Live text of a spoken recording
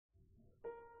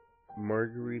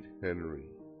Marguerite Henry,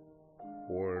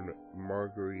 born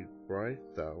Marguerite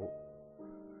Brythout,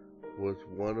 was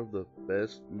one of the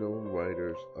best-known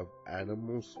writers of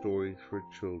animal stories for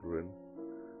children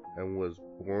and was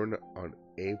born on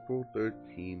April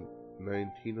 13,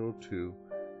 1902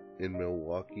 in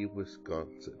Milwaukee,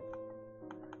 Wisconsin.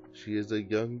 She is the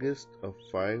youngest of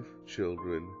 5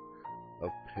 children of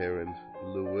parents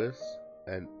Louis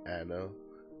and Anna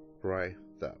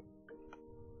Brythout.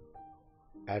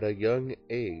 At a young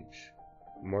age,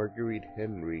 Marguerite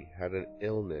Henry had an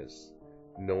illness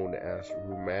known as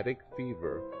rheumatic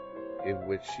fever, in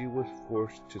which she was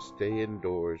forced to stay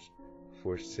indoors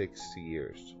for 6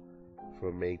 years,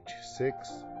 from age 6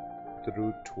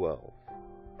 through 12.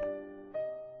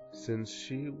 Since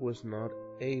she was not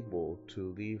able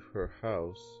to leave her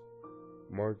house,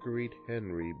 Marguerite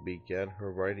Henry began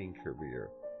her writing career,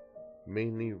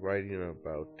 mainly writing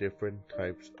about different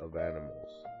types of animals,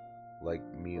 like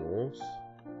mules,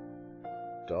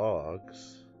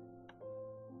 dogs,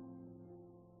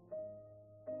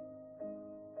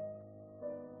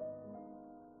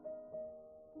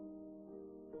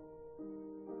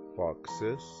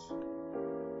 foxes,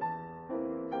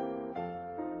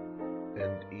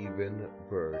 and even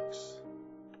birds.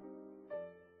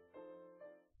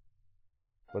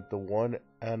 But the one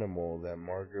animal that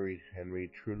Marguerite Henry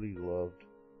truly loved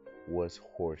was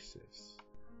horses.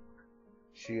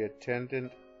 She attended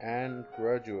and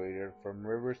graduated from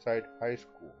Riverside High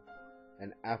School,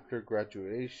 and after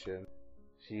graduation,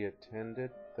 she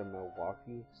attended the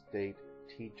Milwaukee State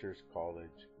Teachers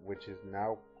College, which is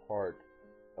now part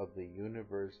of the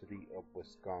University of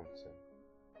Wisconsin.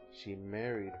 She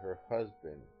married her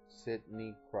husband,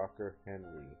 Sidney Crocker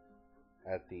Henry,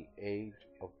 at the age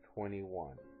of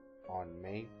 21 on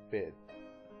May 5,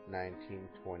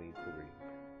 1923.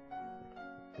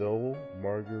 Though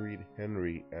Marguerite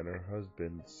Henry and her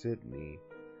husband Sidney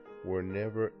were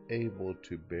never able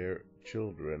to bear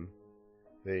children,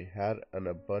 they had an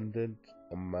abundant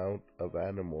amount of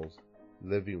animals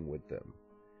living with them,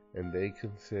 and they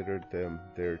considered them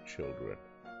their children.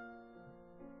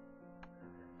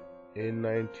 In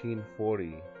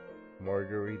 1940,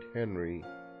 Marguerite Henry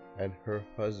and her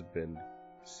husband,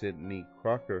 Sidney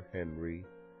Crocker Henry,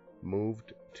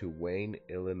 moved to Wayne,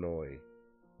 Illinois,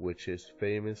 which is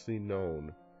famously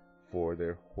known for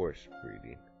their horse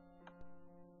breeding.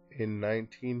 In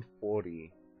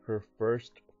 1940, her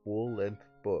first full-length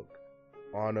book,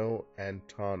 Anno and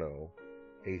Tano,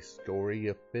 A Story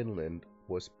of Finland,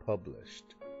 was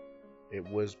published. It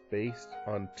was based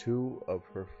on 2 of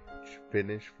her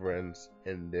Finnish friends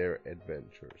and their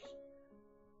adventures.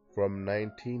 From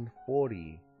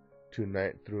 1940 through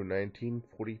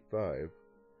 1945,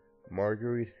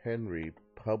 Marguerite Henry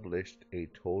published a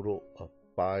total of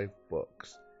 5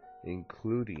 books,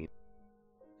 including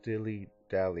Dilly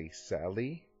Dally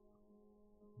Sally,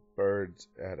 Birds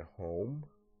at Home,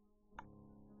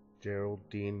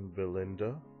 Geraldine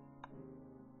Belinda,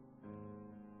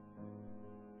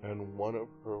 and one of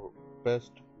her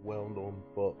best well-known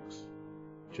books,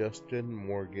 Justin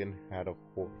Morgan Had a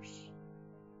Horse.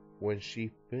 When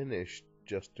she finished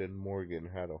Justin Morgan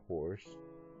Had a Horse,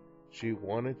 she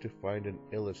wanted to find an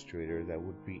illustrator that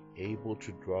would be able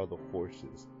to draw the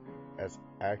horses as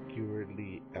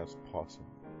accurately as possible.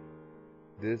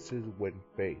 This is when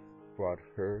fate brought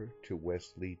her to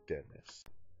Wesley Dennis.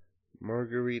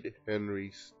 Marguerite Henry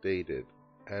stated,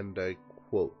 and I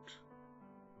quote,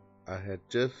 "I had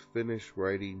just finished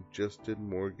writing Justin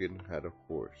Morgan Had a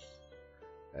Horse,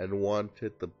 and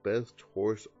wanted the best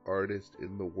horse artist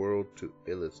in the world to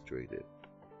illustrate it.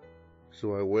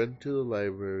 So I went to the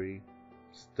library,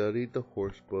 studied the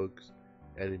horse books,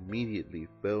 and immediately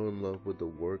fell in love with the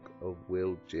work of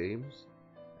Will James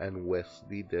and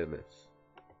Wesley Dennis.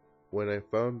 When I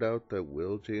found out that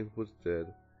Will James was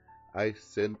dead, I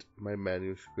sent my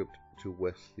manuscript to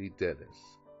Wesley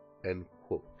Dennis." End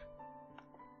quote.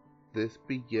 This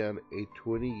began a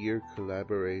 20-year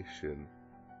collaboration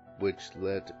which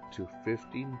led to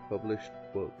 15 published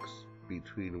books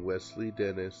between Wesley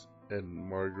Dennis and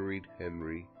Marguerite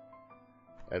Henry,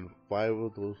 and 5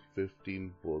 of those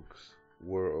 15 books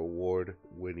were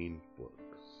award-winning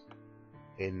books.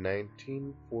 In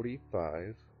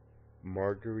 1945,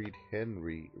 Marguerite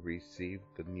Henry received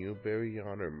the Newberry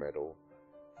Honor Medal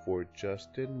for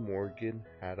Justin Morgan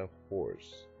Had a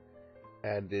Horse,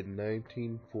 and in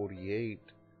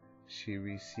 1948, she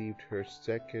received her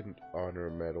second honor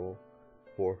medal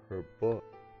for her book,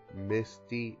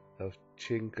 Misty of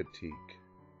Chincoteague.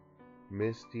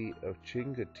 Misty of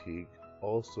Chincoteague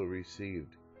also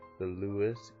received the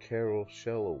Lewis Carroll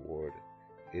Shell Award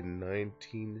in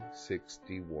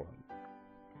 1961.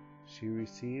 She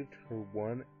received her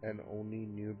one and only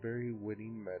Newberry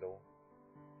winning medal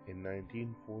in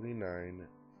 1949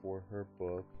 for her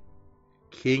book,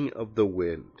 King of the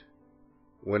Wind.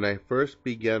 When I first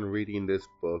began reading this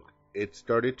book, it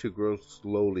started to grow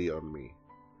slowly on me,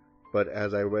 but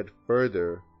as I read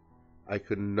further, I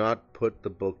could not put the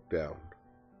book down.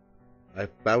 I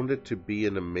found it to be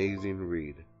an amazing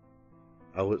read.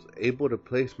 I was able to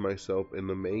place myself in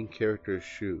the main character's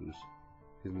shoes.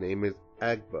 His name is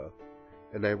Agba,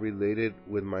 and I related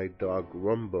with my dog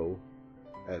Rumbo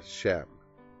as Sham,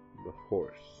 the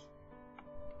horse.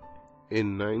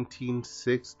 In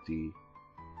 1960,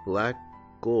 Black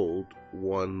Gold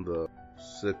won the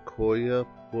Sequoia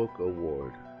Book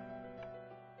Award.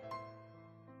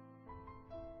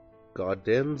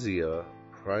 Gaudenzia,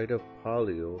 Pride of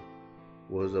Palio,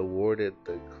 was awarded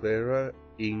the Clara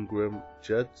Ingram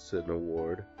Judson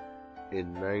Award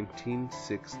in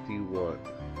 1961.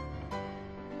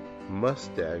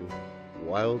 Mustang,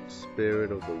 Wild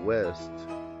Spirit of the West,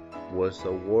 was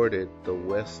awarded the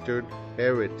Western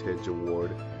Heritage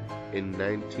Award in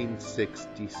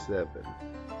 1967.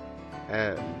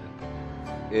 And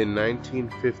in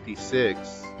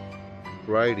 1956,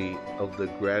 Bridie of the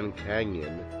Grand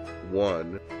Canyon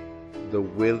won the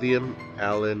William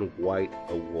Allen White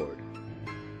Award.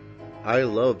 I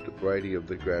loved Bridie of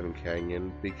the Grand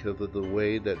Canyon because of the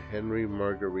way that Henry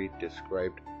Marguerite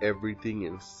described everything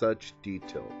in such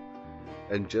detail.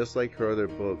 And just like her other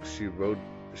books, she wrote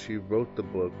the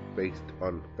book based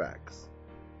on facts.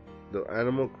 Though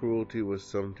animal cruelty was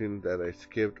something that I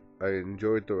skipped, I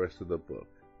enjoyed the rest of the book.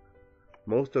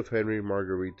 Most of Henry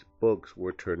Marguerite's books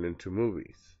were turned into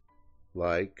movies,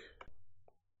 like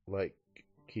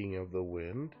King of the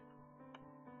Wind,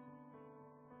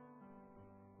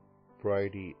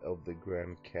 Bridie of the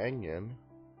Grand Canyon,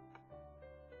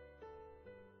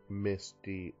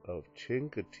 Misty of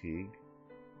Chincoteague,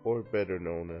 or better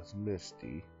known as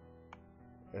Misty,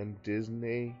 and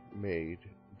Disney made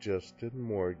Justin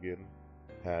Morgan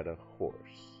Had a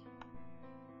Horse.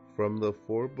 From the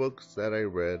 4 books that I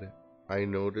read, I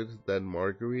noticed that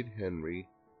Marguerite Henry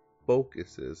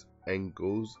focuses and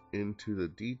goes into the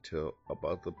detail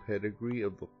about the pedigree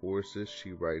of the horses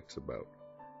she writes about,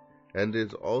 and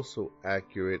is also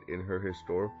accurate in her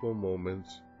historical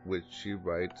moments which she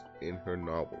writes in her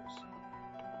novels.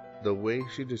 The way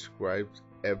she describes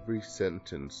every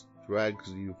sentence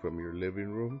drags you from your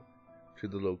living room to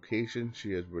the location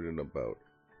she has written about,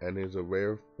 and is a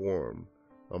rare form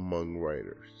among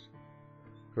writers.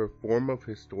 Her form of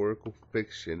historical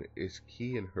fiction is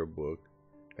key in her book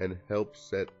and helps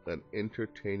set an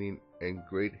entertaining and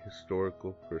great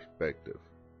historical perspective.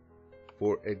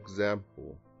 For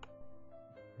example,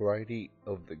 Bridie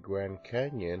of the Grand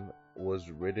Canyon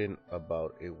was written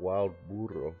about a wild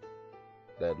burro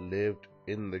that lived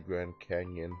in the Grand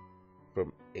Canyon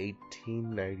from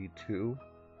 1892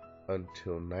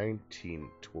 until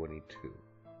 1922.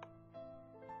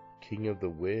 King of the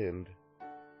Wind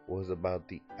was about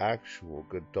the actual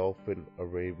Godolphin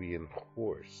Arabian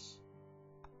horse,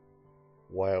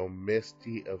 while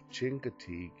Misty of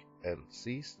Chincoteague and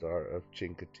Sea Star of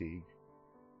Chincoteague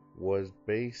was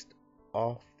based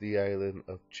off the island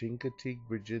of Chincoteague,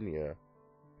 Virginia,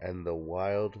 and the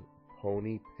wild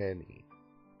Pony Penny.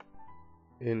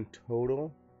 In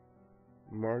total,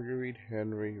 Marguerite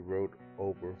Henry wrote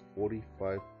over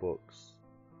 45 books,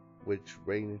 which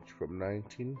ranged from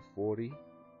 1940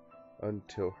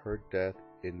 until her death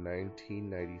in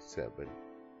 1997.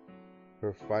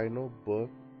 Her final book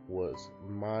was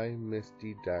My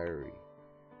Misty Diary,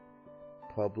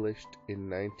 published in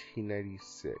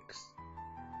 1996,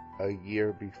 a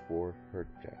year before her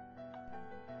death.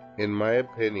 In my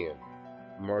opinion,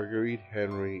 Marguerite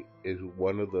Henry is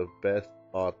one of the best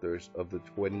authors of the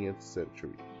 20th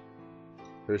century.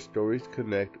 Her stories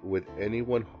connect with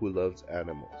anyone who loves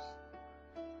animals.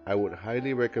 I would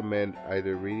highly recommend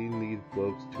either reading these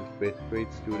books to 5th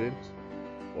grade students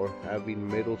or having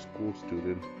middle school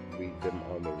students read them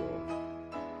on their own.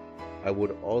 I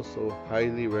would also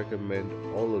highly recommend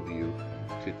all of you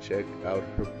to check out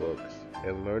her books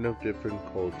and learn of different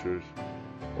cultures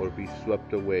or be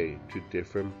swept away to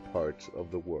different parts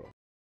of the world.